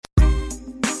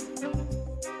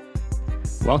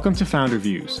Welcome to Founder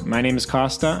Views. My name is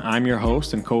Costa. I'm your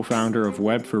host and co-founder of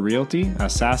Web for Realty, a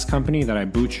SaaS company that I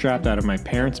bootstrapped out of my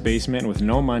parents' basement with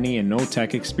no money and no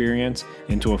tech experience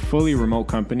into a fully remote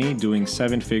company doing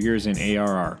 7 figures in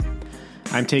ARR.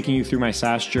 I'm taking you through my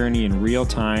SaaS journey in real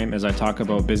time as I talk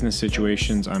about business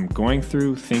situations I'm going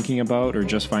through, thinking about, or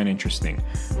just find interesting.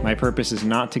 My purpose is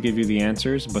not to give you the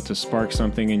answers, but to spark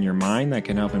something in your mind that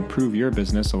can help improve your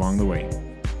business along the way.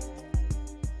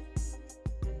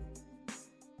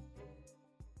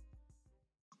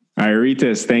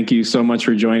 Airitas, thank you so much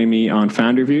for joining me on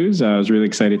Founder Views. I was really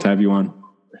excited to have you on.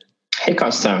 Hey,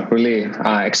 Costa. Really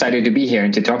excited to be here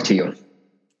and to talk to you.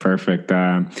 Perfect.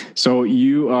 So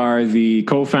you are the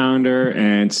co-founder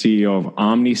and CEO of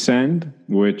OmniSend,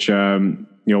 which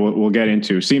we'll get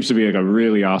into. Seems to be like a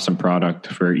really awesome product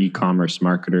for e-commerce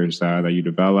marketers that you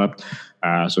developed.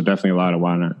 So definitely a lot I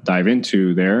want to dive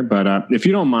into there. But if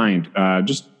you don't mind,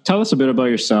 just tell us a bit about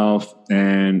yourself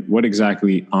and what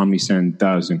exactly OmniSend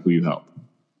does and who you help.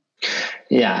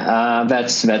 Yeah,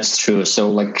 that's true. So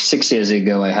like 6 years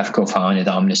ago, I have co-founded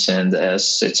OmniSend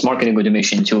as its marketing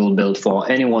automation tool built for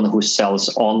anyone who sells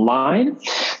online.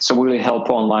 So we really help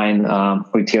online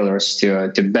retailers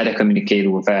to better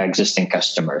communicate with their existing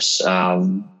customers,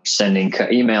 sending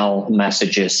email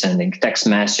messages, sending text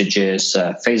messages,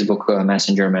 Facebook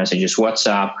Messenger messages,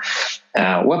 WhatsApp,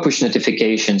 web push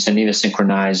notifications, and even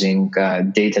synchronizing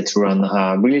data to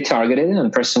run really targeted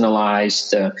and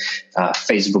personalized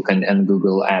Facebook and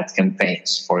Google ad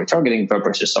campaigns for targeting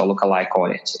purposes or lookalike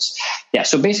audiences. Yeah,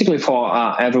 so basically for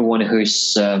everyone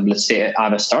who's, let's say,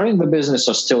 either starting the business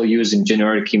or still using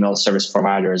generic email service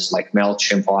providers like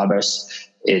MailChimp or others,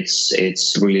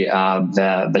 it's really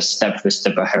the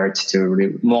step ahead to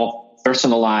really more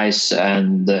personalize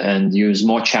and use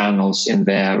more channels in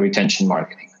their retention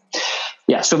marketing.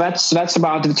 Yeah, so that's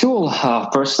about the tool.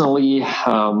 Personally,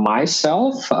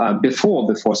 myself,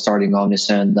 before starting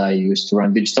OmniSend, I used to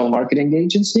run digital marketing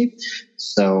agency.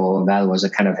 So that was a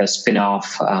kind of a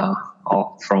spin-off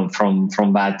from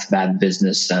that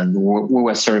business, and we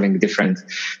were serving different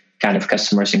kind of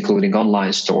customers, including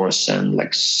online stores, and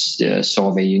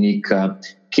saw the unique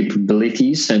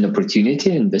capabilities and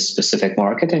opportunity in this specific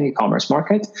market and e-commerce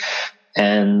market.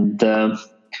 And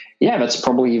that's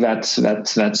probably that's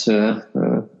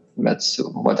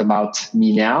what about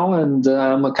me now. And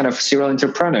I'm a kind of serial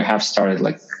entrepreneur. Have started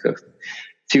like a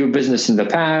few business in the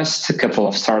past, a couple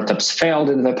of startups failed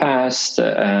in the past,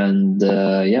 and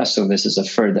so this is a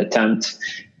third attempt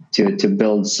to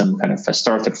build some kind of a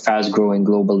startup, fast-growing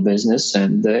global business,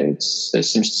 and it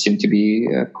seems to be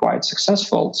quite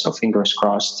successful. So fingers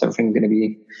crossed, everything's going to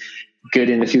be good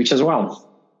in the future as well.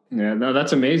 Yeah, no,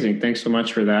 that's amazing. Thanks so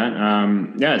much for that.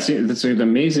 It's an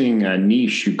amazing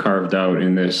niche you carved out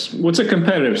in this. What's a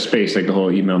competitive space, like the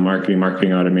whole email marketing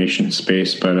automation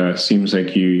space? But seems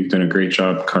like you've done a great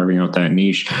job carving out that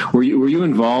niche. Were you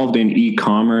involved in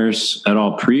e-commerce at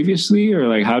all previously, or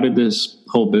like how did this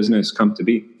whole business come to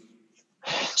be?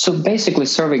 So basically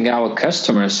serving our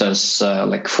customers as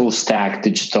like full stack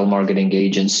digital marketing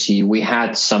agency, we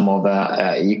had some of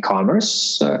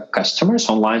e-commerce customers,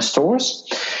 online stores.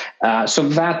 So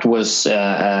that was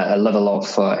a level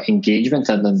of engagement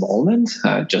and involvement,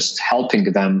 just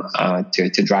helping them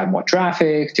to drive more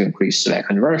traffic, to increase their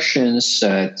conversions,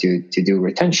 to do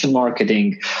retention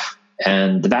marketing.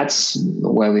 And that's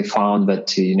where we found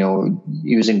that,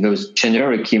 using those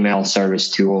generic email service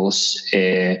tools,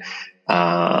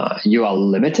 you are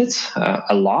limited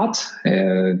a lot.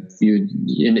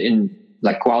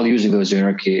 While using those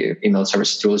generic email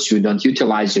service tools, you don't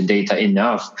utilize your data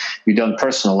enough. You don't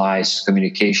personalize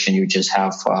communication. You just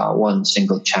have one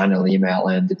single channel email,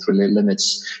 and it really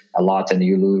limits a lot, and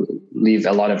you leave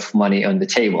a lot of money on the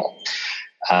table.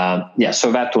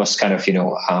 So that was kind of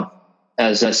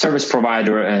as a service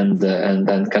provider and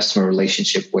then customer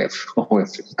relationship with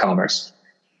e-commerce.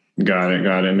 Got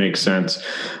it. Makes sense.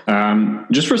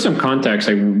 Just for some context,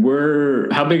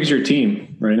 how big is your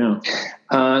team right now?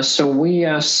 So we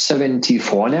are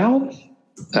 74 now.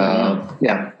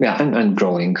 And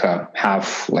growing.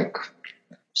 Have like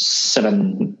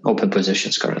 7 open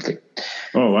positions currently.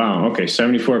 Oh wow! Okay,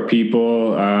 74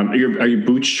 people. Are you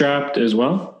bootstrapped as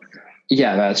well?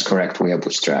 Yeah, that's correct. We are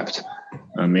bootstrapped.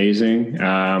 Amazing.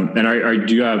 And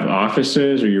do you have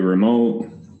offices? Are you remote?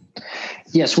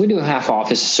 Yes, we do have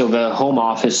offices. So the home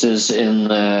office is in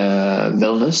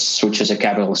Vilnius, which is a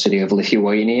capital city of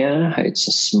Lithuania.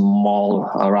 It's a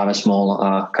rather small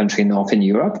country north in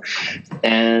Europe.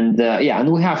 And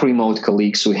and we have remote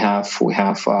colleagues. We have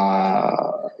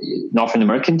North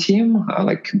American team,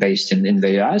 based in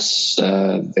the US.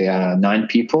 There are 9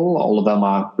 people. All of them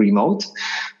are remote.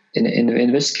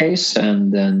 in this case.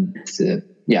 And then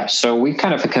so we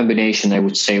kind of a combination. I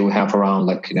would say we have around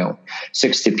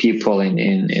 60 people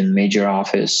in major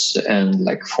office and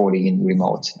 40 in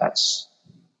remote. That's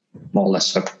more or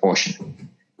less the proportion.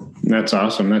 That's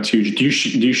awesome. That's huge. Do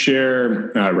you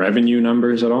share revenue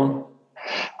numbers at all?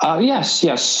 Yes,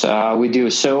 we do.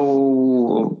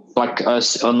 So,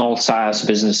 us on all SaaS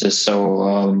businesses,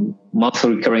 so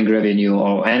monthly recurring revenue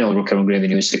or annual recurring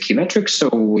revenue is the key metric. So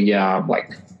we are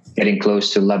getting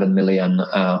close to 11 million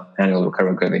annual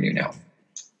recurring revenue now.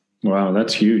 Wow,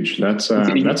 that's huge. That's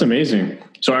amazing.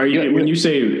 So, are you when you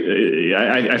say?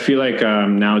 I feel like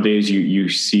nowadays you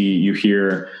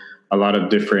hear a lot of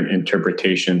different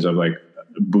interpretations of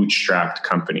bootstrapped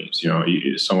companies.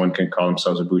 Someone can call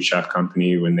themselves a bootstrap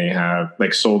company when they have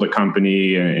sold a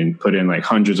company and put in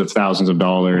hundreds of thousands of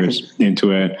dollars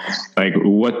into it.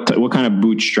 What kind of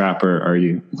bootstrapper are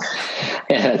you?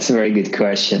 Yeah, that's a very good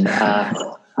question.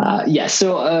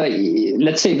 So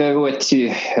let's say there were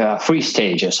three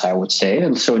stages, I would say.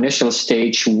 And so initial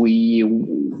stage,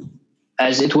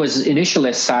 as it was initially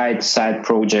a side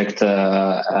project,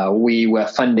 we were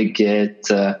funding it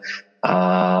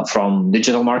from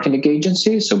digital marketing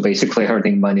agencies. So basically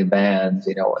earning money and,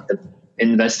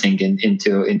 investing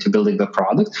into building the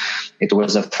product. It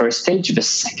was the first stage. The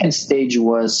second stage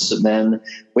was then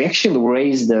we actually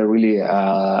raised a really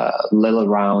little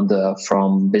round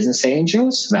from business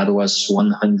angels. That was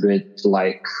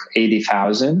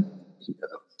 180,000,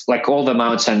 all the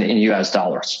amounts in US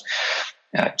dollars,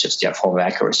 just for the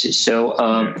accuracy.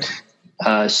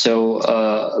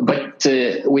 But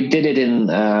we did it in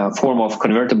form of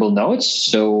convertible notes.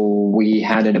 So we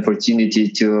had an opportunity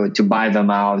to buy them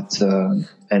out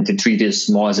and to treat this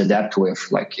more as a debt with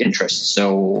interest.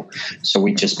 So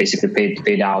we just basically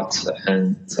paid out,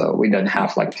 and we don't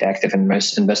have active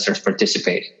investors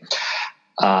participating.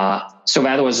 So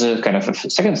that was a kind of a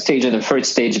second stage. And the third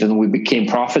stage, then we became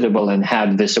profitable and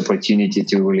had this opportunity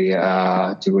to really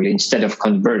instead of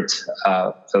convert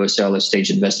those early stage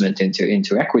investment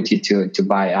into equity to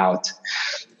buy out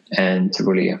and to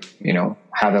really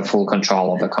have a full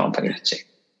control of the company. Let's say.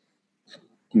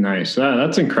 Nice.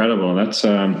 That's incredible. That's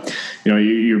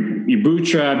you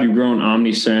bootstrap, you've grown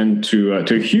Omnisend to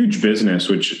a huge business,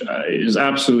 which is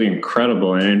absolutely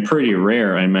incredible and pretty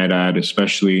rare, I might add,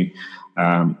 especially.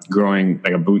 Growing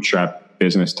a bootstrap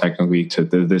business technically to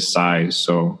this size.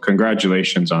 So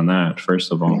congratulations on that,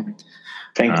 first of all.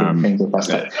 Thank you,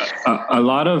 Pastor. A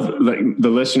lot of the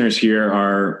listeners here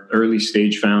are early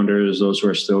stage founders, those who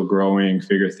are still growing,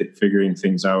 figuring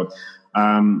things out.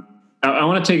 I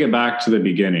want to take it back to the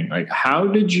beginning. How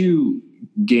did you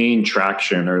gain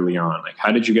traction early on?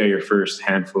 How did you get your first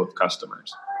handful of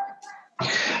customers?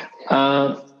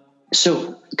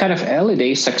 So kind of early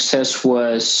day success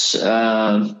was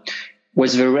the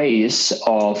raise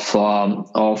of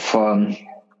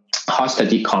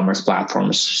hosted e-commerce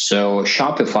platforms. So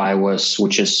Shopify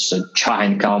which is a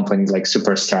giant company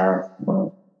superstar,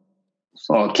 or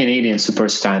Canadian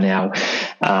superstar now.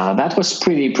 That was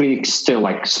pretty still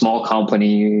small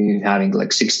company having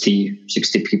 60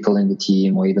 people in the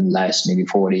team, or even less, maybe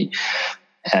 40.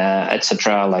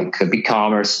 Etc.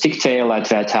 BigCommerce, Ticktail at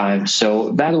that time.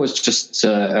 So that was just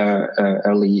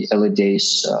early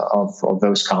days of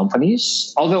those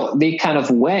companies. Although they kind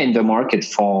of were in the market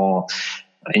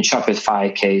in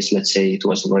Shopify case, let's say it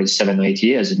was already 7 or 8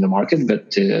 years in the market,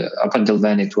 but up until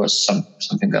then it was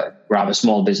something rather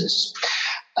small business.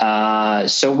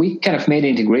 So we kind of made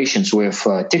integrations with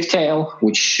Ticktail,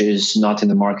 which is not in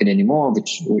the market anymore,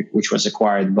 which was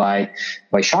acquired by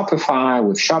Shopify,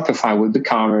 with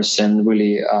BigCommerce, and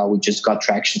really we just got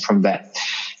traction from that.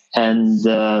 And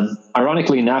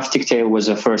ironically enough, Ticktail was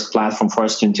the first platform for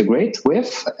us to integrate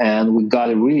with, and we got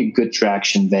a really good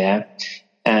traction there.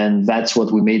 And that's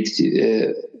what we made.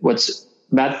 What's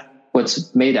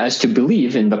made us to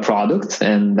believe in the product,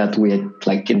 and that we had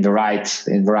in the right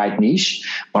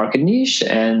market niche.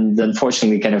 And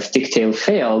unfortunately, kind of Ticktail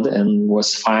failed and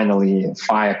was finally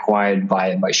acquired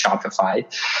by Shopify.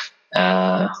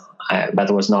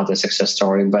 That was not a success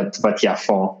story, but yeah,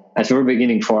 at the very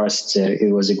beginning for us,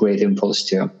 it was a great impulse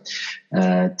to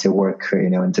work,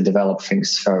 and to develop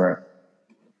things further.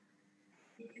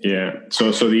 Yeah.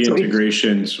 So the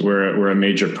integrations were a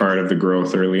major part of the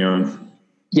growth early on.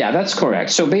 Yeah, that's correct.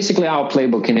 So basically our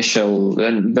playbook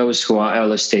and those who are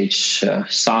early stage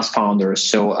SaaS founders,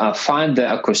 so find the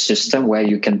ecosystem where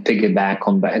you can piggyback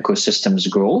on the ecosystem's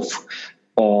growth,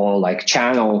 or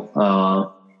channel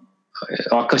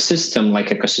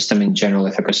ecosystem in general,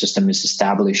 if ecosystem is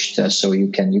established, so you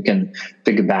can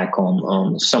piggyback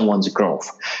on someone's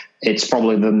growth. it's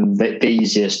probably the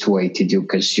easiest way to do,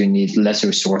 because you need less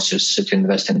resources to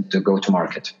invest in to go to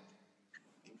market.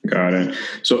 Got it.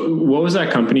 So what was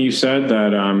that company you said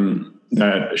that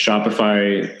that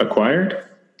Shopify acquired?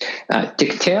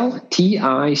 Tictail,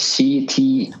 Tictail.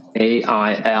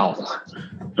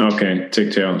 Okay,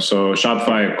 Tictail. So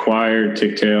Shopify acquired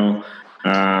Tictail.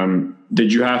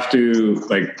 Did you have to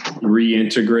like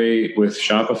reintegrate with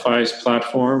Shopify's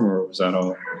platform, or was that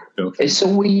all built? So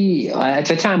we, at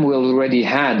the time, we already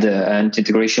had an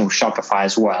integration with Shopify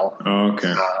as well. Oh,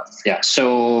 okay.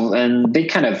 So, and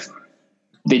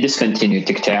they discontinued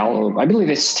Tictail. I believe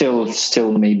it's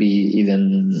still maybe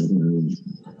even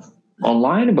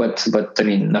online, but I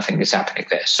mean, nothing is happening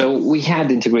there. So we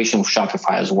had integration with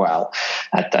Shopify as well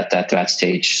at that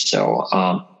stage. So,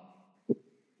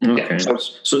 okay. Yeah.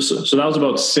 So that was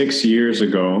about 6 years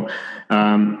ago.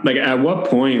 Like, at what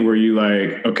point were you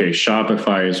like, okay,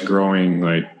 Shopify is growing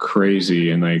like crazy,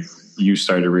 and like you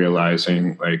started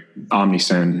realizing like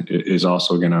Omnisend is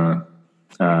also gonna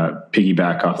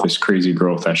piggyback off this crazy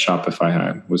growth that Shopify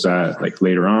had? Was that like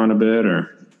later on a bit, or?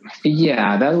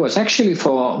 Yeah, that was actually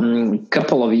for a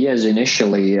couple of years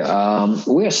initially.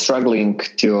 We were struggling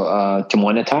to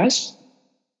monetize.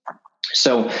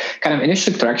 So kind of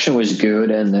initial traction was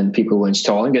good, and then people were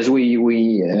installing, as we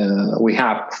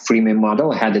have freemium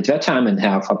model, had at that time and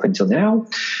have up until now.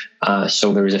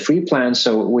 So there is a free plan.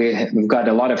 So we've got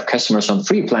a lot of customers on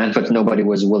free plan, but nobody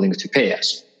was willing to pay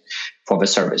us for the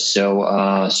service. So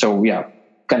yeah,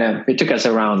 kind of it took us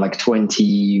around like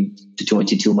 20 to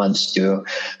 22 months to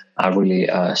really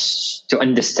to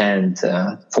understand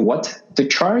for what to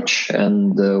charge,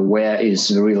 and where is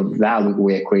the real value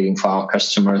we are creating for our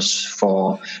customers,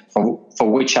 for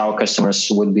which our customers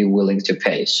would be willing to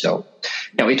pay. So,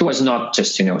 it was not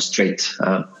just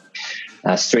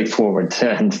straightforward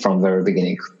and from the very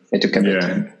beginning. It took a bit.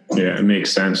 Yeah, it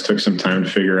makes sense. Took some time to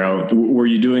figure out. Were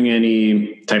you doing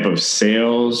any type of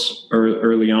sales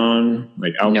early on,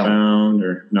 like outbound,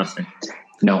 or nothing?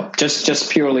 No, just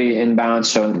purely inbound.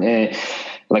 So,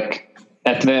 like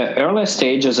at the earlier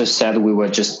stage, as I said, we were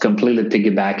just completely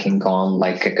piggybacking on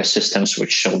like ecosystems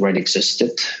which already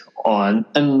existed and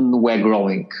we're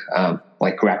growing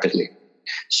like rapidly.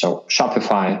 So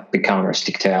Shopify, BigCommerce,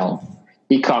 Tictail,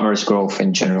 e-commerce growth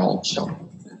in general. So.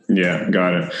 Yeah,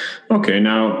 got it. Okay,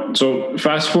 now, so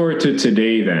fast forward to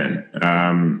today then.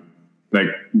 Like,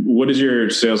 what does your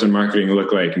sales and marketing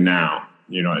look like now?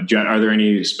 Are there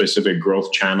any specific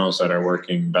growth channels that are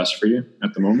working best for you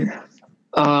at the moment?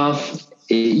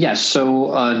 Yes.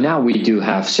 So now we do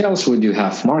have sales, we do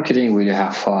have marketing, we do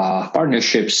have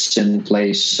partnerships in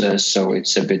place. So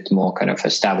it's a bit more kind of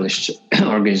established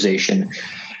organization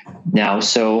now.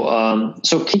 So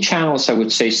key channels, I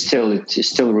would say, it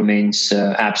still remains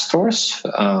app stores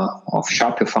of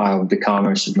Shopify, of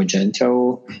BigCommerce, of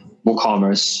Magento.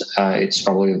 WooCommerce, it's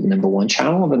probably the number one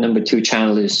channel. The number two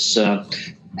channel is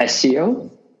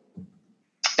SEO,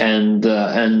 and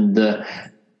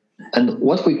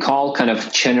what we call kind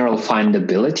of general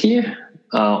findability,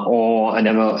 or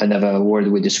another word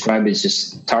we describe is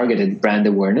just targeted brand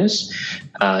awareness.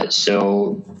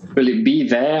 So really be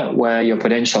there where your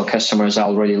potential customers are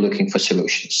already looking for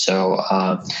solutions. So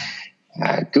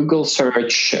Google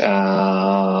search,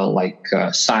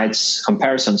 sites,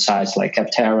 comparison sites like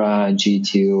Aptera,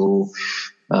 G2,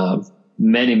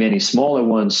 many smaller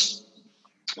ones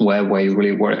where you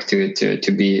really work to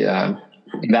be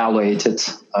evaluated.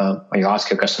 You ask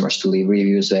your customers to leave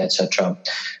reviews there, etc.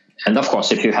 And of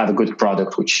course, if you have a good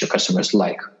product which your customers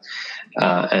like,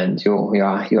 and you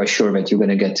are sure that you're going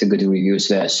to get good reviews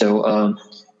there. So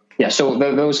so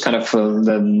those kind of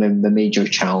the major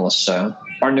channels.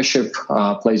 Partnership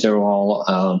plays a role,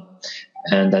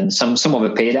 and then some of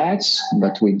the paid ads,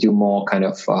 but we do more kind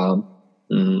of for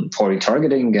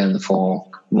retargeting and for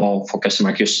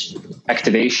customer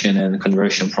activation and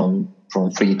conversion from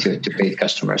free to paid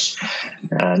customers,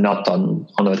 not on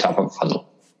the top of the funnel.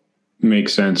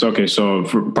 Makes sense. Okay, so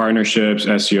for partnerships,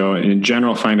 SEO, and in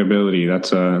general findability,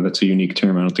 that's a unique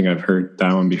term. I don't think I've heard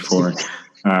that one before.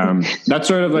 That's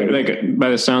sort of like by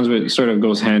the sounds of it, sort of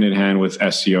goes hand in hand with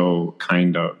SEO,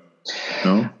 kind of.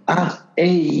 No?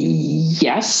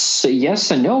 Yes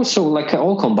and no. So like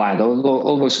all combined,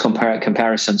 all those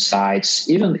comparison sites,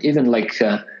 even like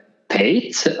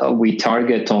paid, we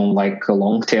target on like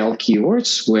long tail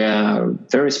keywords where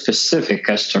very specific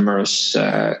customers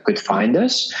could find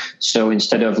us. So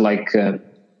instead of like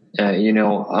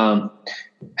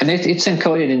And it's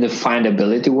encoded in the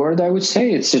findability word, I would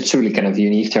say. It's really kind of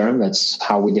unique term. That's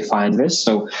how we define this.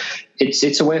 So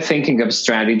it's a way of thinking of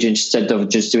strategy instead of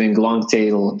just doing long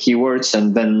tail keywords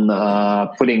and then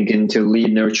putting into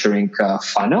lead nurturing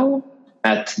funnel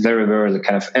at very, very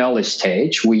kind of early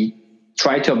stage. We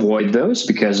try to avoid those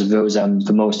because those are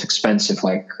the most expensive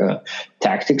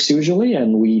tactics usually.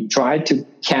 And we try to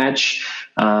catch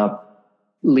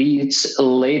leads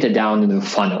later down in the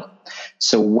funnel.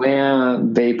 So where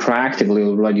they proactively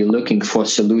already looking for a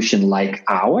solution like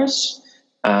ours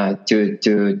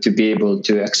to be able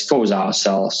to expose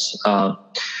ourselves in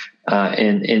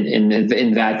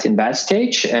that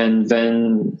stage, and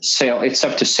then it's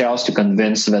up to sales to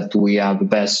convince that we are the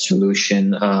best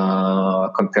solution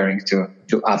comparing to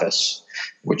others,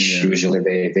 which usually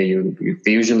they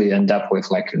usually end up with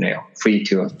 3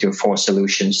 to 4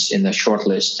 solutions in a short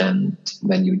list, and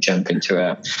then you jump into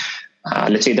a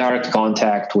let's say direct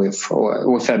contact with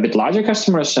a bit larger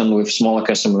customers and with smaller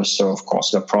customers. So of course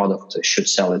the product should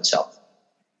sell itself.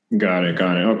 Got it.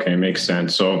 Okay, makes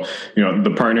sense. So,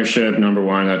 the partnership, number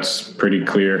one, that's pretty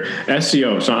clear.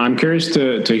 SEO. So I'm curious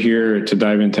to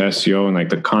dive into SEO and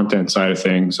the content side of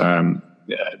things. From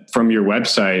your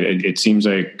website, it seems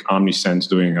like OmniSend's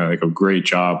doing a great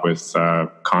job with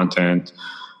content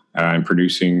and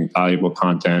producing valuable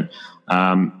content.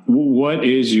 What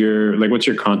is what's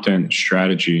your content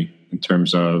strategy in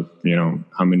terms of,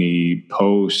 how many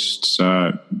posts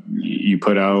you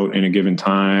put out in a given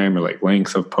time, or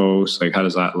length of posts? How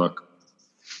does that look?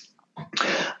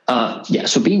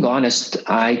 So being honest,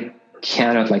 I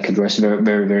cannot address very,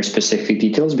 very, very specific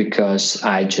details because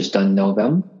I just don't know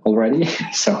them already.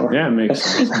 So yeah, it makes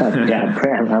sense.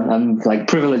 I'm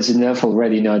privileged enough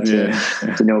already not to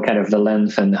know kind of the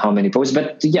length and how many posts.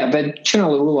 But the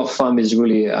general rule of thumb is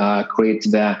really create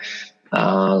the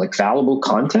valuable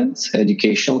content,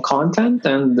 educational content,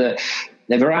 and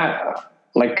there are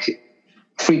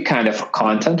 3 kind of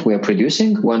content we are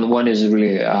producing. One is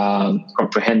really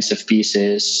comprehensive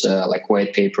pieces,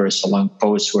 white papers, long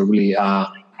posts were really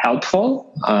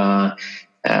helpful,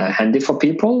 handy for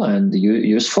people and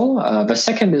useful. The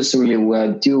second is really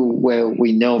where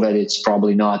we know that it's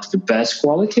probably not the best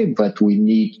quality, but we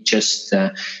need just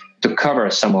to cover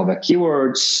some of the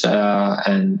keywords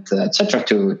and etc.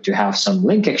 to have some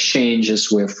link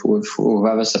exchanges with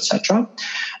others, etc.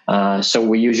 So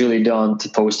we usually don't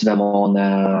post them on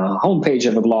the homepage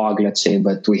of a blog, let's say,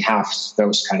 but we have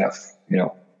those kind of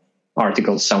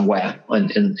articles somewhere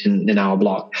in our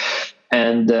blog.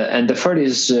 And the third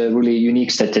is really unique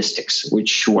statistics,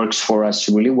 which works for us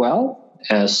really well,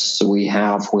 as we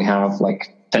have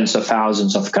tens of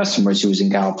thousands of customers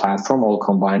using our platform, all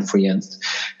combined free and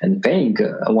paying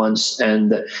ones,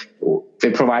 and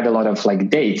they provide a lot of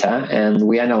data, and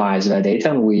we analyze that data,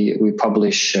 and we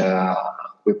publish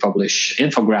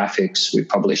infographics, we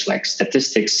publish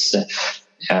statistics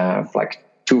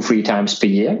 2-3 times per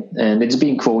year, and it's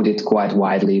being quoted quite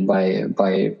widely by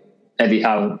every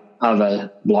other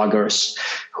bloggers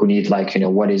who need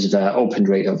what is the open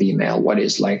rate of email, what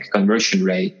is conversion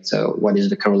rate, what is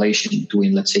the correlation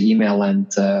between, let's say, email and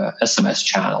SMS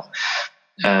channel.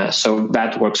 So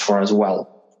that works for us well.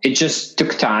 It just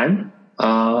took time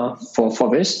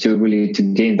for this to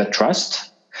gain the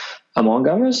trust among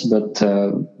others, but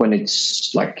when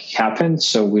it's happened,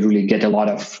 so we really get a lot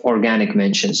of organic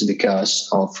mentions because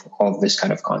of this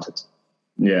kind of content.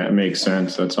 Yeah, it makes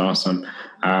sense. That's awesome.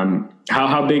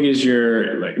 How big is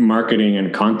your marketing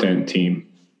and content team?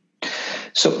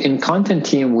 So in content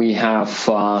team, we have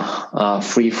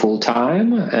 3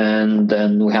 full-time, and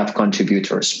then we have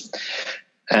contributors.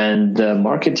 And the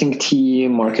marketing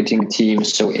team.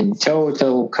 So in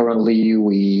total, currently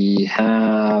we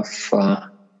have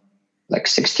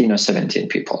 16 or 17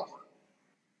 people.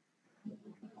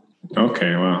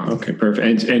 Okay. Wow. Okay.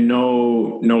 Perfect. And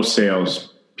no sales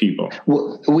people.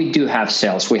 We do have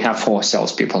sales. We have 4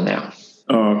 salespeople now.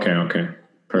 Oh, okay.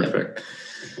 Perfect.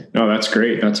 No, that's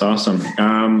great. That's awesome.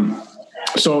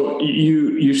 So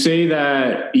you say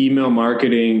that email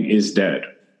marketing is dead.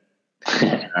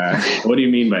 What do you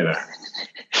mean by that?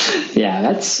 Yeah,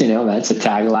 that's a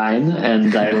tagline,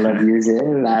 and I love using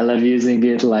it. I love using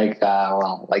it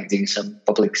doing some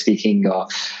public speaking or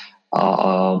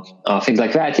things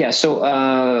like that. Yeah.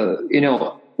 So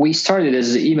we started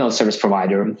as an email service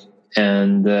provider,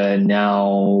 and now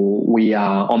we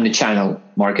are omnichannel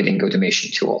marketing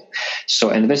automation tool. So,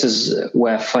 and this is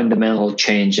where fundamental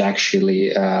change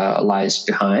actually lies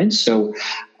behind. So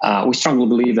we strongly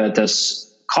believe that as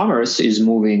commerce is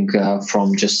moving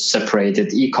from just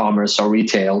separated e-commerce or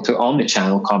retail to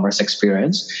omni-channel commerce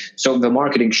experience. So the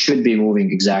marketing should be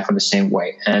moving exactly the same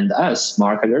way. And us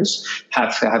marketers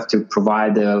have to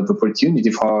provide the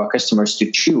opportunity for our customers to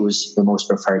choose the most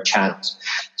preferred channels.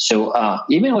 So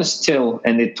email is still,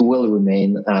 and it will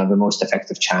remain the most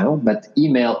effective channel, but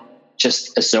email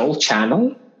just as a whole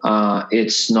channel,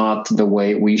 it's not the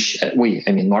way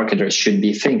marketers should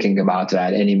be thinking about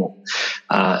that anymore.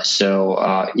 So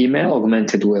email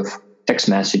augmented with text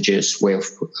messages, with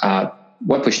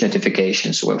web push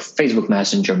notifications, with Facebook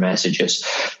Messenger messages,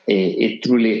 it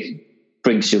really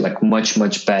brings you like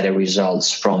much better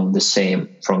results from the same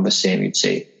you'd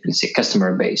say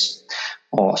customer base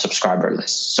or subscriber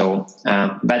list. So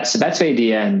that's the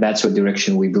idea, and that's what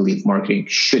direction we believe marketing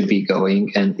should be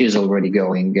going and is already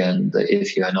going. And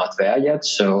if you are not there yet,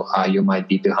 so you might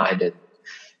be behind it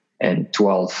in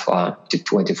 12 to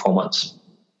 24 months.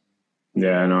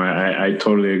 Yeah, no, I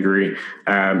totally agree.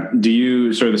 Do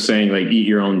you sort of saying like eat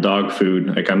your own dog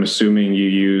food? Like I'm assuming you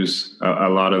use a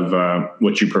lot of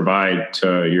what you provide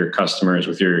to your customers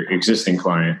with your existing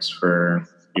clients for,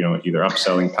 either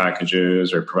upselling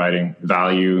packages or providing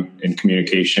value in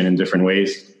communication in different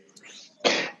ways.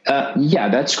 Yeah,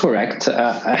 that's correct.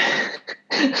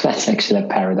 That's actually a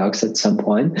paradox at some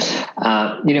point.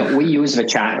 We use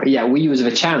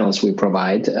the channels we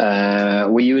provide.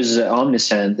 We use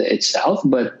Omnisend itself,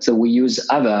 but we use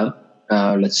other,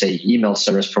 let's say, email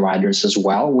service providers as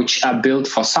well, which are built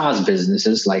for SaaS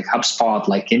businesses like HubSpot,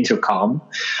 like Intercom,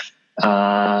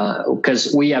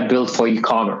 because we are built for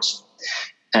e-commerce.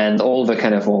 And all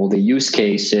the use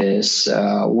cases,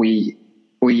 we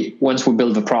once we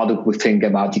build the product, we think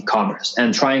about e-commerce,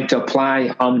 and trying to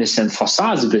apply Omnisend for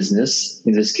SaaS business,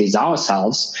 in this case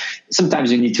ourselves.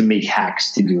 Sometimes you need to make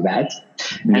hacks to do that,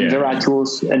 and there are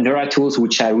tools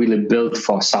which are really built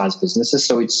for SaaS businesses.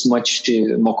 So it's much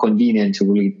more convenient to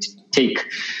really take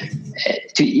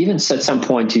to even at some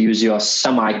point to use your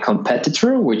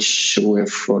semi-competitor, which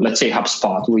with let's say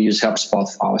HubSpot, we use HubSpot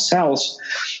for ourselves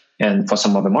and for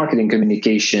some of the marketing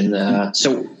communication.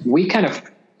 So we kind of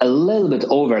a little bit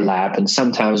overlap, and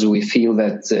sometimes we feel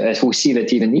that we see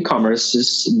that even e-commerce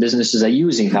businesses are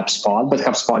using HubSpot, but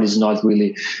HubSpot is not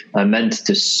really meant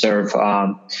to serve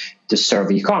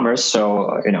e-commerce.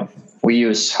 So we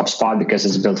use HubSpot because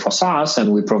it's built for SaaS,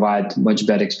 and we provide much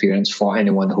better experience for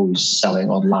anyone who's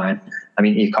selling online.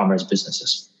 E-commerce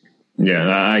businesses. Yeah,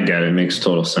 I get it. It makes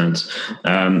total sense.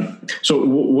 So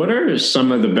what are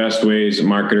some of the best ways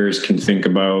marketers can think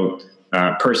about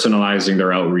personalizing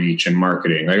their outreach and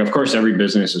marketing? Like, of course, every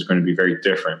business is going to be very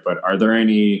different, but are there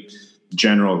any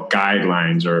general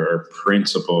guidelines or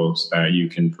principles that you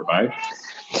can provide?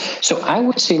 So I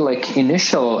would say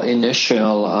initial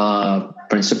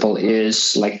principle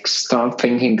is start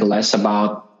thinking less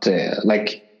about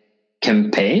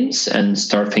campaigns and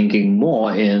start thinking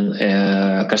more in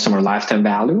customer lifetime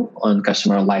value, on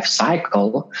customer life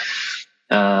cycle.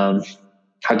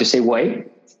 Way.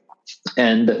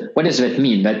 And what does that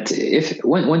mean? That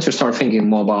once you start thinking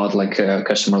more about a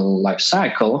customer life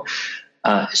cycle,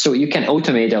 so you can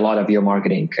automate a lot of your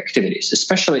marketing activities,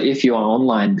 especially if you are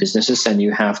online businesses and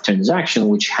you have transaction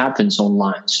which happens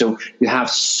online. So you have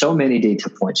so many data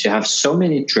points, you have so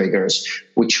many triggers,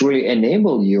 which really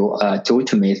enable you to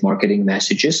automate marketing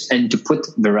messages and to put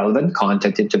the relevant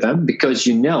content into them, because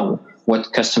you know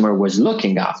what customer was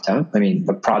looking after.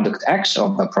 The product X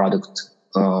or the product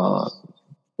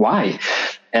Y.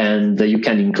 And you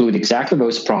can include exactly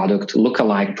those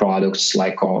lookalike products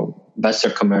or best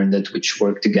recommended, which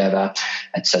work together,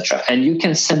 etc. And you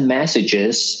can send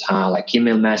messages like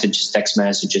email messages, text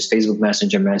messages, Facebook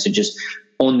Messenger messages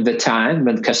on the time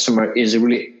when customer is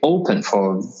really open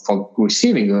for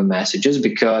receiving your messages,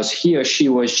 because he or she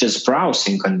was just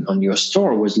browsing on your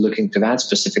store, was looking to that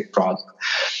specific product.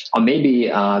 Or maybe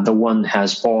the one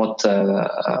has bought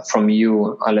from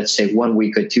you, let's say 1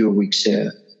 week or 2 weeks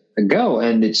ago,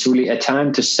 and it's really a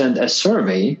time to send a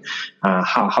survey.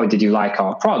 How did you like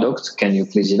our product? Can you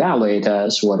please evaluate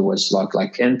us? What was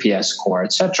like NPS score,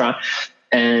 etc.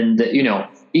 And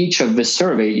each of this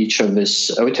survey, each of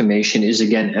this automation is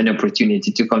again an opportunity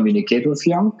to communicate with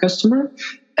your customer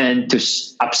and to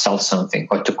upsell something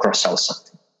or to cross-sell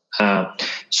something.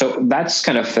 So that's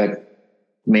kind of a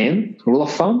main rule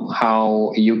of thumb,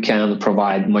 how you can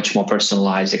provide much more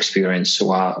personalized experience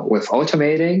with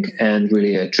automating and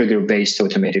really a trigger-based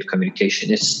automated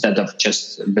communication instead of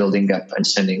just building up and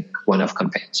sending one-off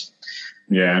campaigns.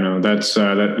 Yeah, no, that's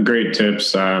great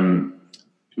tips.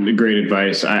 Great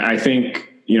advice. I think,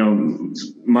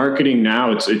 marketing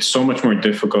now, it's so much more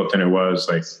difficult than it was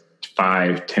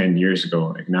 5-10 years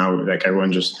ago. Now,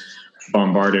 everyone just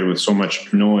bombarded with so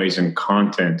much noise and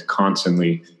content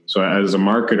constantly. So as a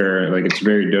marketer, like it's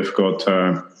very difficult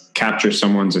to capture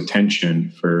someone's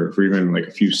attention for even like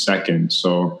a few seconds.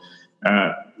 So,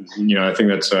 I think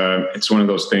that's it's one of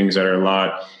those things that are a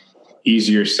lot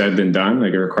easier said than done.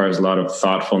 Like it requires a lot of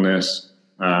thoughtfulness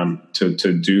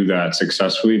to do that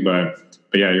successfully. But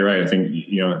yeah, you're right. I think,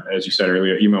 as you said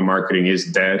earlier, email marketing is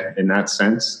dead in that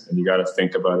sense. And you got to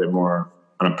think about it more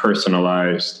on a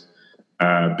personalized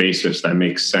basis that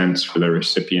makes sense for the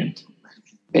recipient.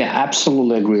 Yeah,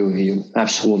 absolutely agree with you.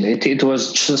 Absolutely. It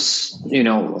was just,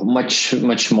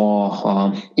 much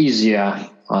more easier,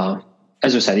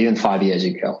 as you said, even 5 years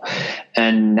ago.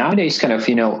 And nowadays kind of,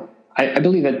 I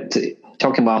believe that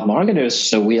talking about marketers,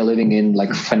 so we are living in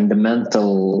like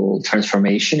fundamental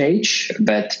transformation age,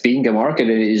 but being a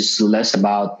marketer is less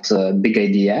about big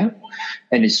idea,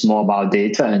 and it's more about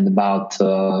data and about,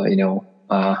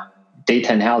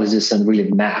 data analysis and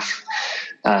really math.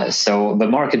 So the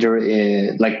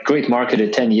marketer, like great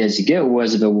marketer 10 years ago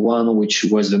was the one which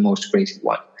was the most creative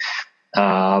one.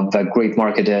 The great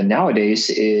marketer nowadays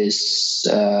is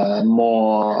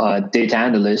more data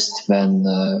analyst than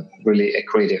really a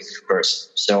creative person.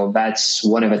 So that's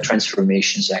one of the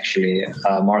transformations actually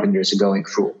marketers are going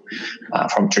through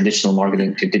from traditional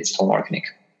marketing to digital marketing.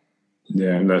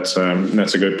 Yeah, that's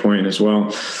a good point as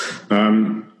well.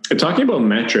 Talking about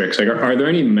metrics, like are there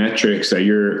any metrics that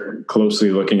you're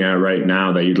closely looking at right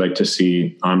now that you'd like to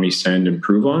see OmniSend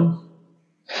improve on?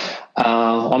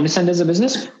 OmniSend as a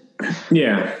business?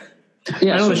 Yeah. I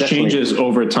know this changes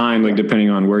over time, like depending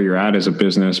on where you're at as a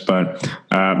business, but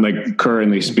like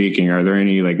currently speaking, are there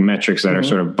any like metrics that are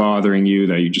sort of bothering you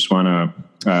that you just want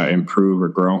to improve or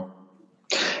grow?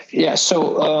 Yeah.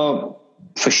 So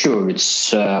for sure,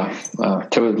 it's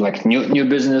like new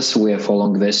business. We are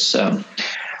following this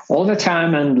all the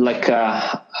time, and like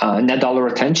net dollar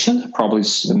retention probably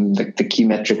is the key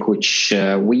metric, which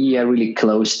we are really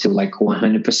close to like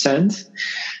 100%.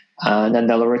 Net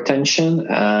dollar retention,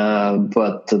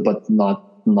 but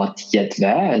not yet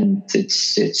there, and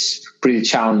it's pretty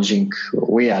challenging.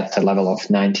 We are at a level of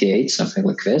 98, something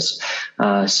like this.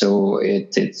 So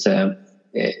it's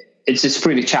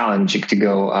pretty challenging to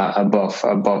go above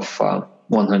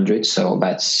 100. So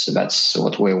that's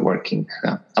what we're working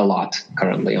a lot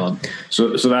currently on.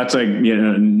 So that's like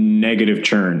negative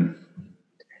churn.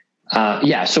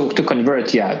 So to convert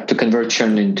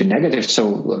churn into negative.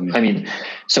 So I mean,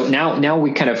 so now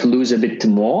we kind of lose a bit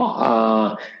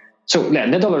more.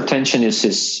 Net dollar retention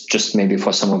is just maybe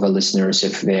for some of the listeners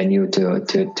if they're new to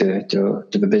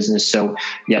the business. So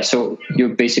you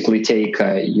basically take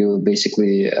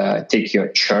your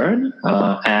churn,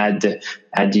 add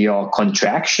your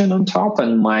contraction on top,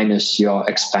 and minus your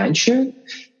expansion,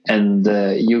 and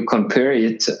you compare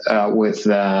it with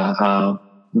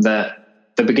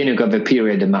the beginning of the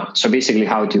period amount. So basically,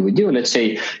 how do we do? Let's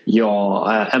say your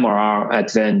MRR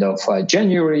at the end of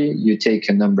January, you take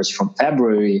your numbers from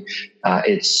February,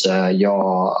 it's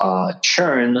your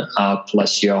churn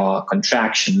plus your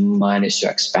contraction minus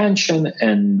your expansion,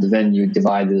 and then you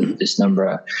divide this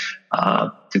number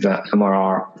to the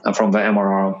MRR from the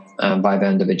MRR by the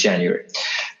end of the January.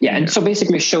 Yeah, and so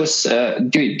basically shows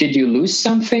did you lose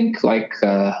something like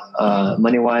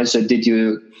money-wise, or did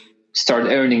you start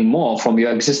earning more from your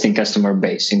existing customer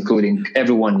base, including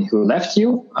everyone who left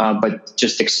you, but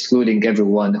just excluding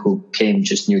everyone who came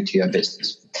just new to your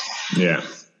business? Yeah,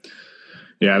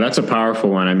 that's a powerful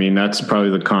one. I mean, that's probably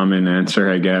the common answer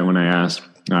I get when I ask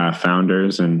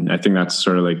founders, and I think that's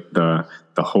sort of like the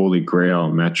holy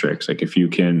grail metrics. Like if you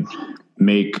can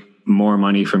make more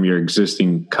money from your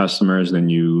existing customers than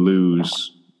you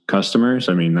lose customers,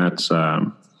 I mean, that's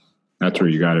where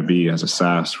you got to be as a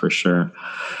SaaS for sure.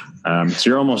 So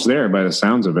you're almost there by the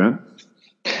sounds of it.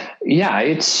 Yeah,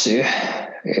 it's.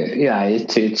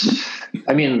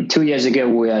 I mean, 2 years ago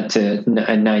we were at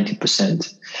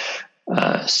 90%.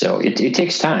 So it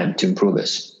takes time to improve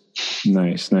this.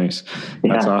 Nice.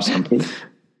 That's awesome.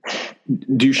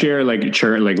 Do you share like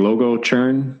churn, like logo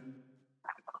churn?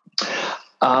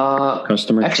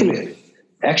 Customer churn?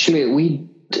 Actually, we.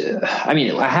 I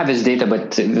mean, I have this data,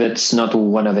 but that's not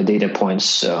one of the data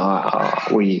points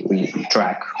we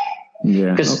track.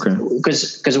 Yeah, because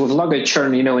with logo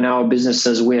churn, in our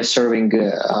businesses, we are serving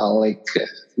like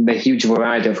the huge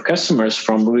variety of customers,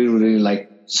 from really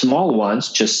like small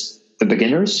ones, just the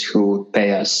beginners who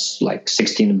pay us like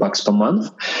 $16 per month,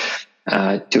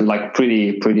 to like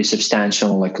pretty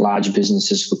substantial, like large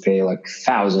businesses who pay like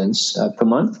thousands per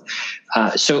month.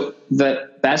 So the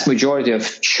vast majority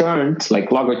of churn,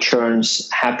 like logo churns,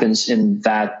 happens in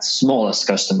that smallest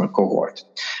customer cohort.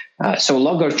 So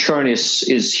logger churn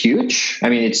is huge. I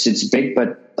mean, it's big,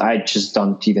 but I just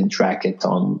don't even track it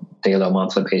on daily or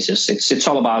monthly basis. It's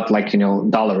all about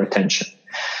dollar retention.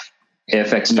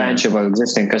 If expansion of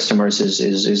existing customers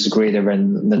is greater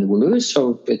than we lose,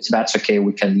 so that's okay.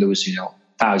 We can lose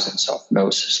thousands of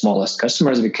those smallest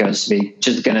customers because they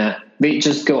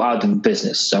just go out of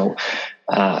business. So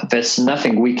there's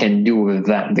nothing we can do with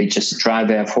them. They just drive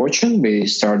their fortune. They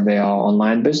start their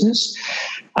online business.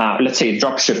 Let's say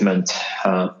drop shipment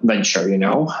venture.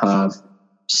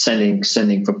 Sending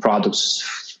the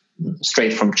products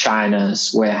straight from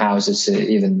China's warehouses,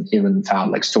 even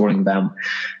found like storing them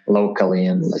locally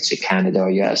in, let's say, Canada or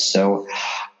US. So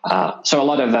a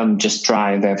lot of them just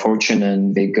drive their fortune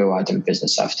and they go out of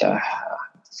business after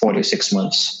 4 to 6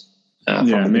 months.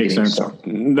 Yeah, it makes sense. So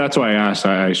that's why I asked.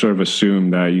 I sort of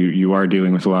assumed that you are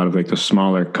dealing with a lot of like the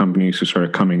smaller companies who sort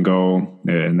of come and go,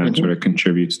 and that sort of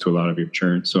contributes to a lot of your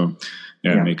churn. So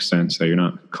yeah, it makes sense that you're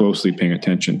not closely paying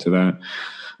attention to that.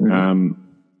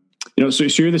 So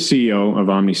you're the CEO of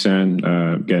OmniSend,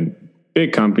 again,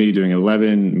 big company doing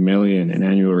 11 million in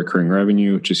annual recurring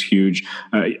revenue, which is huge.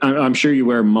 I'm sure you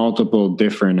wear multiple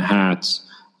different hats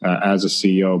as a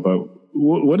CEO, but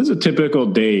what does a typical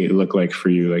day look like for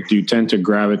you? Like, do you tend to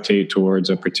gravitate towards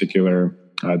a particular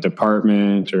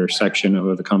department or section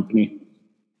of the company?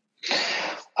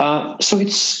 So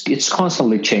it's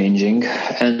constantly changing.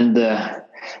 And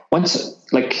once,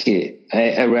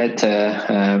 I read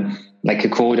a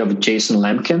quote of Jason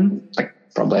Lemkin,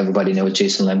 probably everybody knows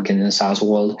Jason Lemkin in the SaaS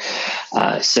world.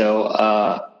 So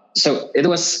it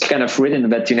was kind of written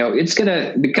that, it's going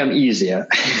to become easier.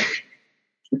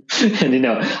 And,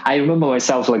 I remember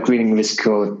myself reading this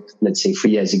quote, let's say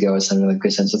 3 years ago or something like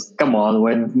this, and just, come on,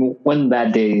 when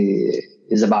that day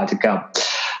is about to come.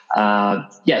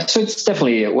 So it's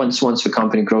definitely once the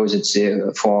company grows, it's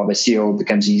for the CEO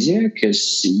becomes easier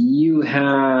because you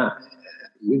kind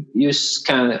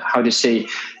of,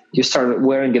 you start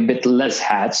wearing a bit less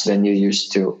hats than you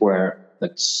used to wear,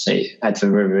 let's say, at the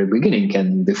very, very beginning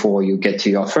and before you get to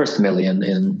your first million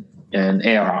in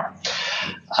ARR.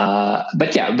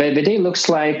 But the day looks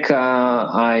like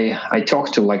I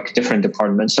talk to different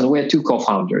departments, and we're 2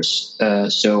 co-founders.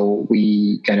 So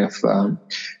we kind of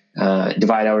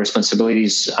divide our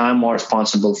responsibilities. I'm more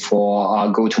responsible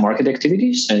for go-to-market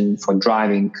activities and for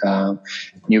driving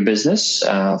new business,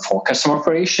 for customer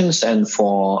operations, and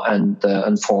for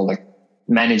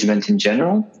management in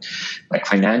general, like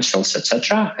financials,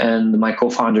 etc. And my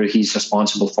co-founder, he's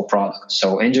responsible for product,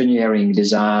 so engineering,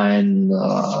 design,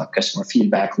 customer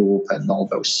feedback loop, and all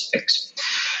those things.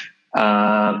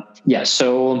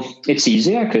 So it's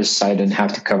easier because I don't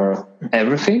have to cover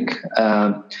everything.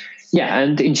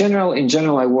 And in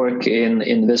general, I work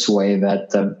in this way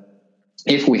that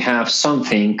if we have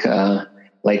something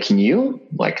new,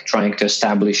 like trying to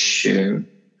establish,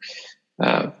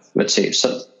 let's say,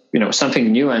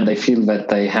 something new, and I feel that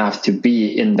they have to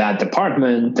be in that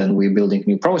department, and we're building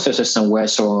new processes somewhere.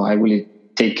 So I really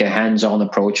take a hands-on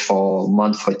approach for a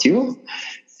month or 2.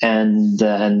 And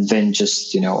then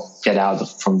just get out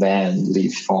from there and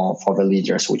leave for the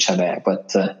leaders which are there.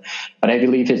 But I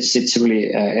believe it's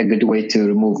really a good way to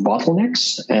remove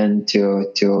bottlenecks and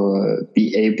to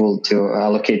be able to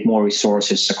allocate more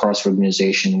resources across the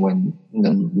organization when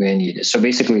needed. So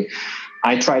basically,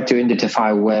 I try to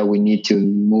identify where we need to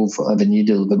move the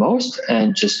needle the most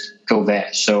and just go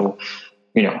there. So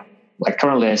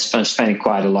currently I'm spending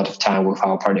quite a lot of time with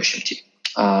our partnership team.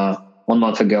 1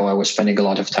 month ago, I was spending a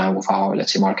lot of time with our,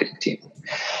 let's say, marketing team.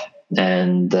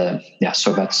 And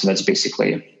so that's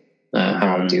basically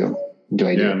how I do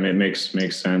I do. Yeah, it makes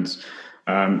sense.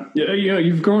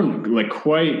 You've grown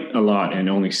quite a lot in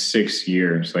only 6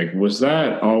 years. Was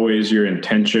that always your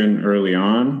intention early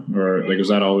on, or was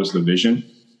that always the vision?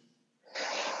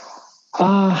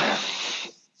 The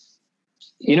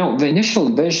initial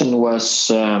vision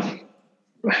was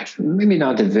maybe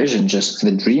not the vision, just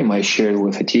the dream I shared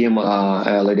with the team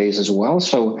early days as well.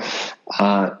 So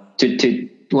to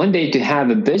one day to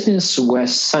have a business where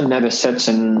sun never sets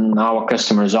in our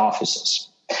customers' offices.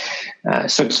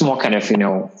 So it's more kind of,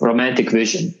 romantic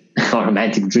vision or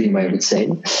romantic dream, I would say.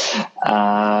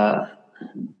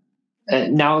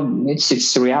 Now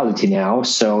it's reality now.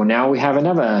 So now we have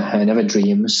another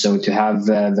dream. So to have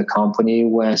the company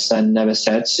where sun never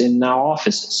sets in our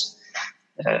offices.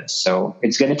 So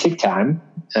it's going to take time,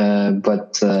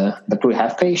 but we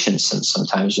have patience, and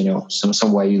sometimes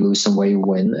some way you lose, some way you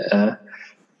win.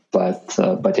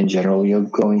 But in general, you're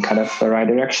going kind of the right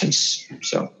directions.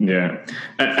 So yeah.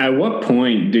 At what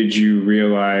point did you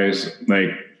realize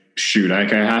shoot, I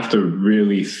have to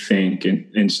really think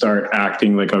and start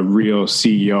acting like a real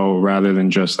CEO rather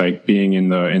than just like being in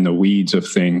the weeds of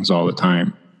things all the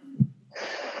time?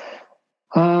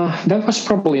 That was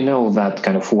probably that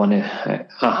kind of one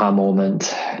aha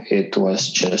moment. It was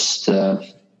just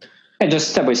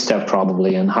step by step,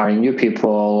 probably, and hiring new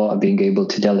people, being able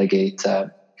to delegate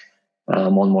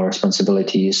more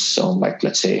responsibilities on, like,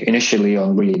 let's say, initially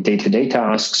on really day-to-day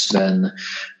tasks, then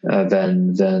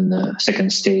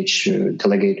second stage,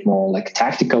 delegate more like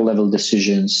tactical level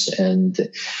decisions, and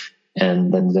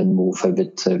then move a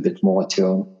bit more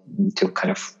to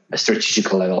kind of a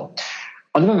strategical level.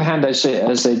 On the other hand, as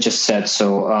I just said,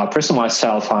 so personally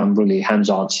myself, I'm really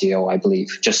hands-on CEO, I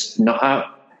believe. Just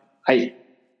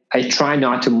I try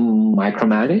not to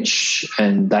micromanage,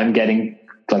 and I'm getting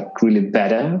like really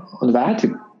better on that.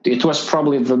 It was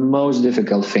probably the most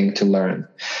difficult thing to learn,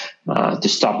 to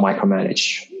stop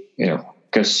micromanage,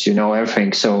 because you know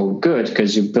everything so good,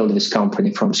 because you build this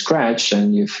company from scratch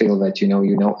and you feel that you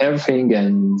know everything,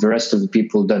 and the rest of the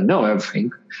people don't know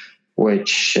everything,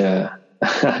 which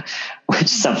which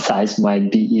sometimes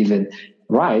might be even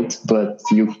right, but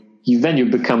you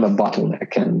become a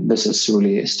bottleneck, and this is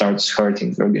really starts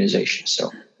hurting the organization.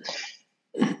 So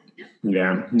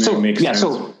makes sense.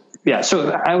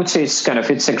 So I would say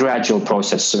it's a gradual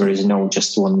process. There is no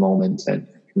just one moment and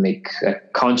make a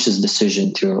conscious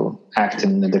decision to act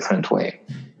in a different way.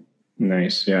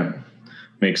 Nice. Yeah.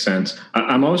 Makes sense.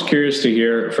 I'm always curious to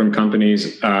hear from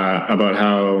companies about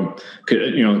how,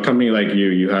 a company like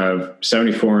you have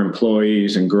 74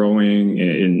 employees and growing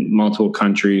in multiple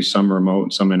countries, some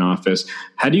remote, some in office.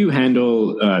 How do you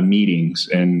handle meetings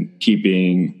and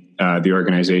keeping the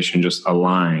organization just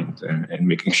aligned and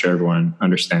making sure everyone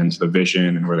understands the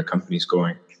vision and where the company's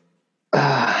going?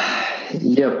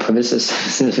 Yep, this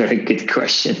is a very good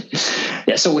question.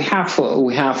 Yeah, so we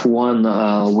have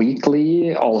one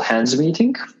weekly all hands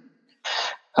meeting,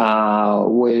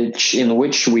 in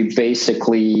which we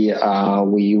basically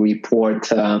we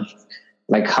report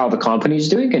like how the company is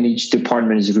doing, and each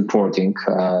department is reporting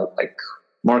like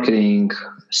marketing,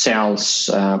 sales,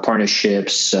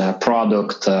 partnerships,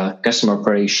 product, customer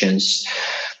operations,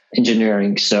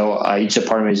 engineering. So each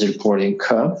department is reporting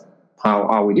how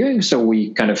are we doing. So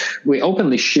we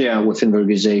openly share within the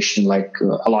organization like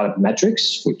a lot of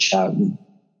metrics, which are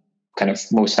kind of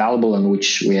most valuable and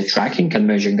which we are tracking and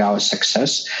measuring our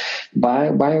success by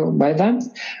them.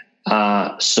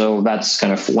 So that's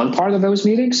kind of one part of those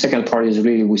meetings. Second part is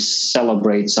really we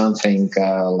celebrate something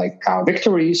like our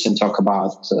victories and talk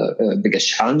about biggest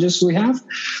challenges we have.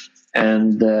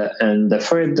 And the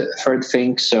third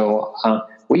thing, so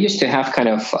we used to have kind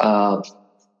of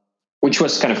which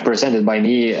was kind of presented by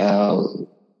me,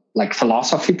 like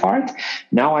philosophy part.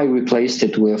 Now I replaced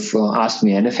it with Ask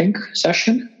Me Anything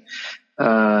session.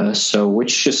 So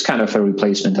which is kind of a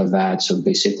replacement of that. So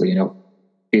basically,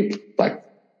 people, like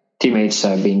teammates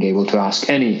being able to ask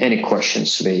any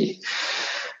questions they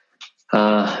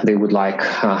would like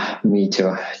me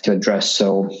to address.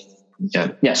 So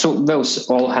so those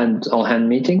all hands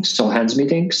meetings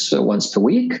once per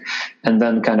week, and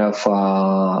then kind of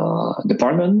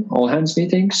department all hands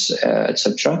meetings,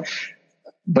 etc.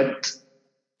 But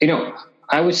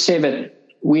I would say that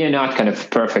we are not kind of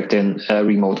perfect in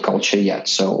remote culture yet.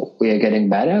 So we are getting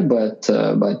better, but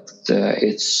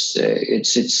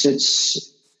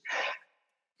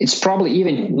it's probably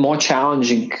even more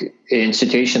challenging in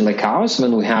situation like ours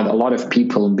when we have a lot of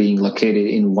people being located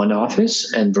in one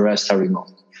office and the rest are remote.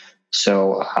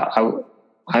 So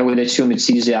I would assume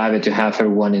it's easier either to have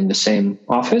everyone in the same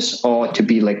office or to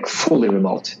be like fully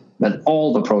remote, but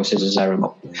all the processes are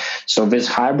remote. So this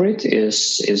hybrid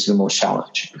is the most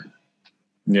challenging.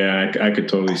 Yeah, I could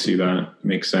totally see that.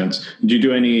 Makes sense. Do you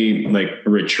do any like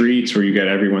retreats where you get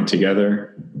everyone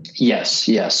together? Yes.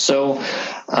 So,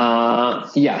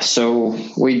 so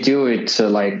we do it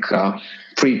like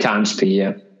 3 times per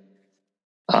year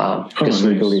because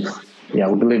we believe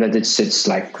that it's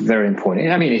like very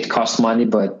important. I mean, it costs money,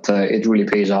 but it really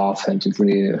pays off, and it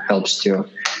really helps to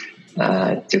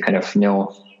kind of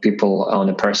know people on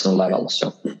a personal level.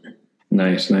 So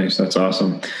nice. That's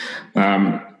awesome.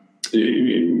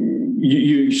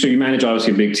 You manage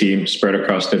obviously a big team spread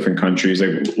across different countries.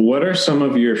 Like, what are some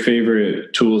of your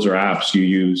favorite tools or apps you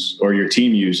use or your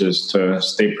team uses to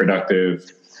stay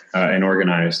productive and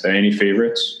organized? Any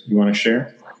favorites you want to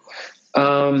share?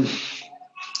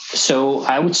 So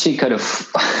I would say kind of,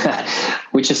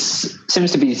 which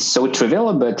seems to be so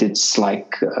trivial, but it's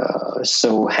like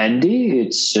so handy.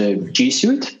 It's G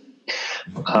Suite.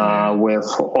 With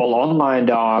all online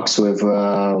docs, with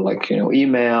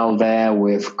email there,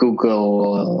 with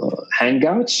Google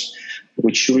Hangouts,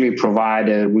 which really provide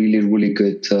a really, really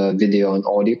good video and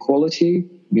audio quality.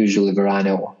 Usually there are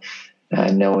no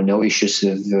issues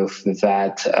with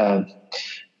that.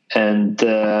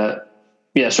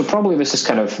 So probably this is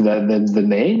kind of the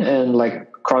main, and like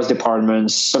cross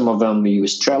departments, some of them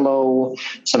use Trello,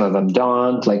 some of them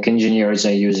don't. Like engineers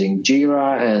are using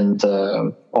Jira and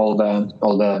all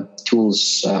the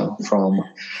tools from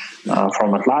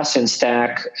Atlassian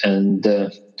Stack, and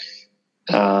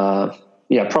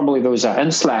probably those are,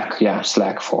 and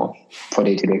Slack for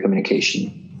day-to-day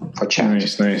communication. For chat.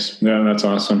 Nice. Yeah, that's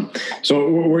awesome. So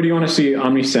where do you want to see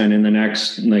Omnisend in the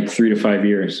next 3 to 5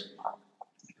 years?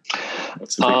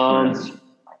 What's the big plan?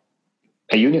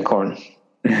 A unicorn.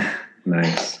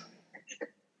 Nice.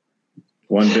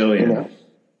 $1 billion.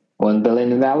 1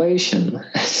 billion valuation.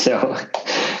 So,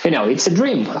 it's a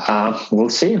dream. We'll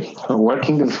see.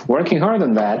 Working hard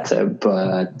on that.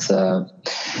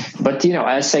 But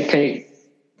as I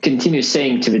continue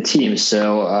saying to the team,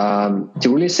 so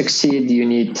to really succeed, you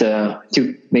need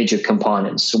two major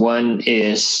components. One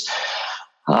is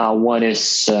you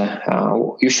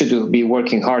should be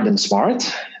working hard and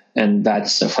smart, and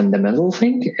that's a fundamental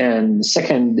thing. And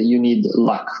second, you need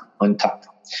luck on top.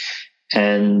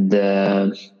 And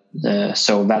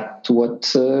so that's what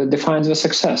defines the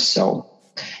success. So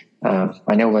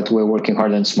I know that we're working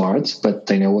hard and smart, but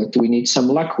I know what we need some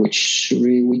luck, which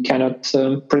we cannot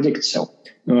predict. So.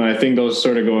 Well, I think those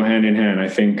sort of go hand in hand. I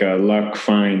think luck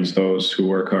finds those who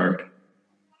work hard.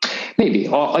 Maybe.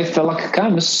 Or if the luck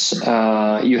comes,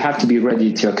 you have to be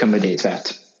ready to accommodate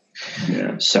that.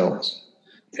 Yeah. So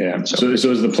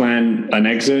is the plan an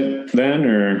exit then,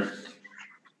 or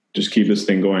just keep this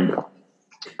thing going?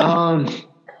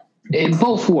 It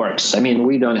both works. I mean,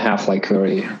 we don't have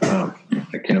very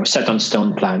set on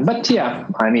stone plan, but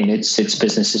it's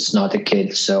business. It's not a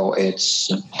kid, so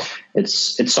it's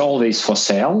always for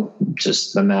sale.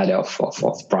 Just a matter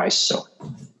of price. So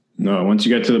no, once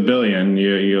you get to the billion,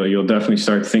 you'll definitely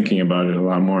start thinking about it a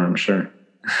lot more, I'm sure.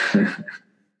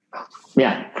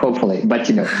 Yeah, hopefully. But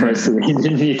first we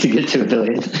need to get to a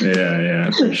billion. Yeah,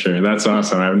 for sure. That's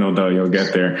awesome. I have no doubt you'll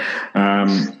get there.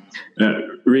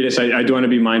 Rytis, I do want to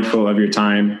be mindful of your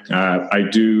time. I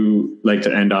do like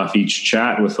to end off each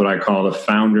chat with what I call the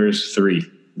Founders 3.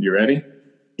 You ready?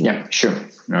 Yeah, sure.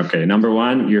 Okay. Number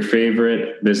 1, your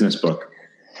favorite business book.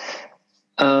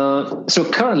 So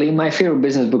currently my favorite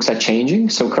business books are changing.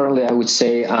 So currently I would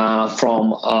say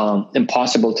from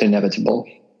Impossible to Inevitable.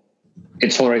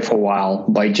 It's already for a while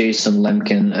by Jason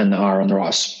Lemkin and Aaron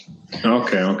Ross.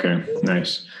 Okay.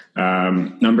 Nice.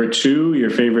 Number 2,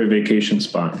 your favorite vacation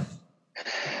spot.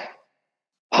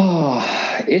 Oh,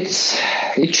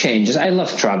 it changes. I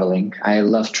love traveling. I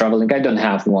don't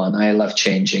have one. I love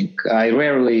changing. I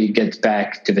rarely get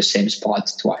back to the same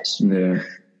spot twice. Yeah.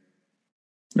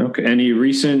 Okay. Any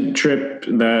recent trip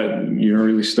that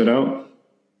really stood out?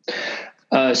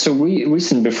 So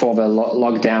recent before the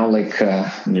lockdown,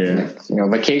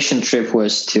 vacation trip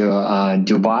was to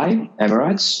Dubai,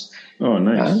 Emirates. Oh,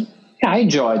 nice. I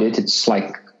enjoyed it. It's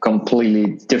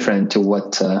completely different to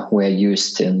what we're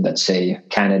used in, let's say,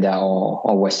 Canada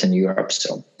or Western Europe.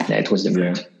 So it was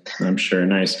different. Yeah, I'm sure.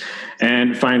 Nice.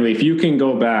 And finally, if you can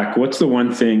go back, what's the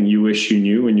one thing you wish you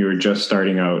knew when you were just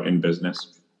starting out in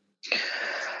business?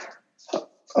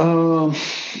 I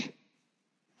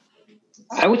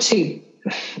would say,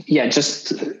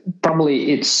 just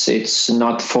probably it's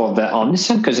not for the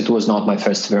Omnisend, because it was not my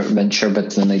first venture,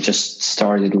 but then I just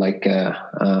started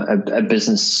a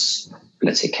business,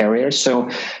 let's say, career. So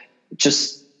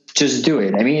just do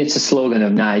it. I mean, it's a slogan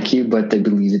of Nike, but I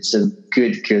believe it's a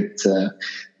good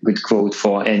quote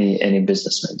for any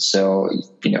businessman. So,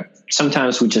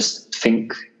 sometimes we just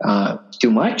think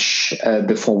too much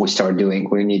before we start doing.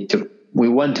 We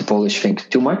want to polish things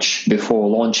too much before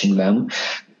launching them.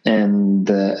 And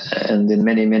in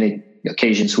many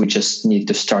occasions, we just need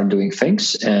to start doing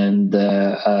things, and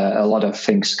a lot of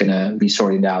things gonna be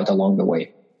sorted out along the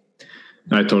way.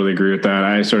 I totally agree with that.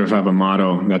 I sort of have a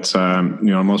motto that's,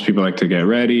 most people like to get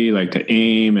ready, like to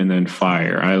aim, and then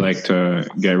fire. I like to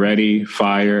get ready,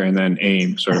 fire, and then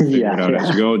aim. Sort of figure it out as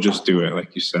you go. Just do it,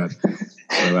 like you said.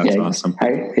 So that's awesome.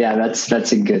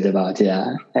 That's a good about,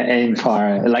 aim,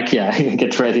 fire,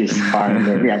 get ready,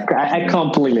 fire. I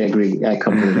completely agree.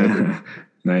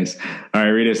 Nice. All right,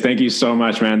 Rytis, thank you so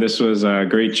much, man. This was a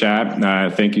great chat.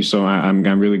 Thank you so much.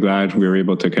 I'm really glad we were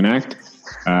able to connect.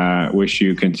 Wish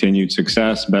you continued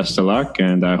success. Best of luck.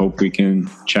 And I hope we can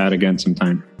chat again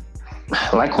sometime.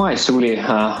 Likewise, really.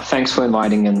 Thanks for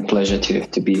inviting, and pleasure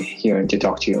to be here and to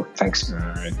talk to you. Thanks. All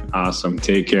right. Awesome.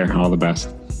 Take care. All the best.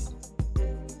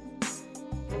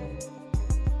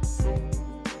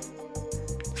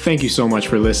 Thank you so much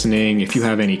for listening. If you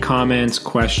have any comments,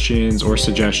 questions, or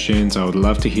suggestions, I would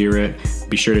love to hear it.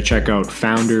 Be sure to check out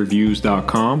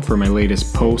founderviews.com for my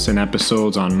latest posts and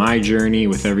episodes on my journey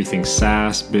with everything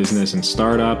SaaS, business, and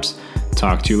startups.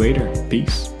 Talk to you later.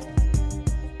 Peace.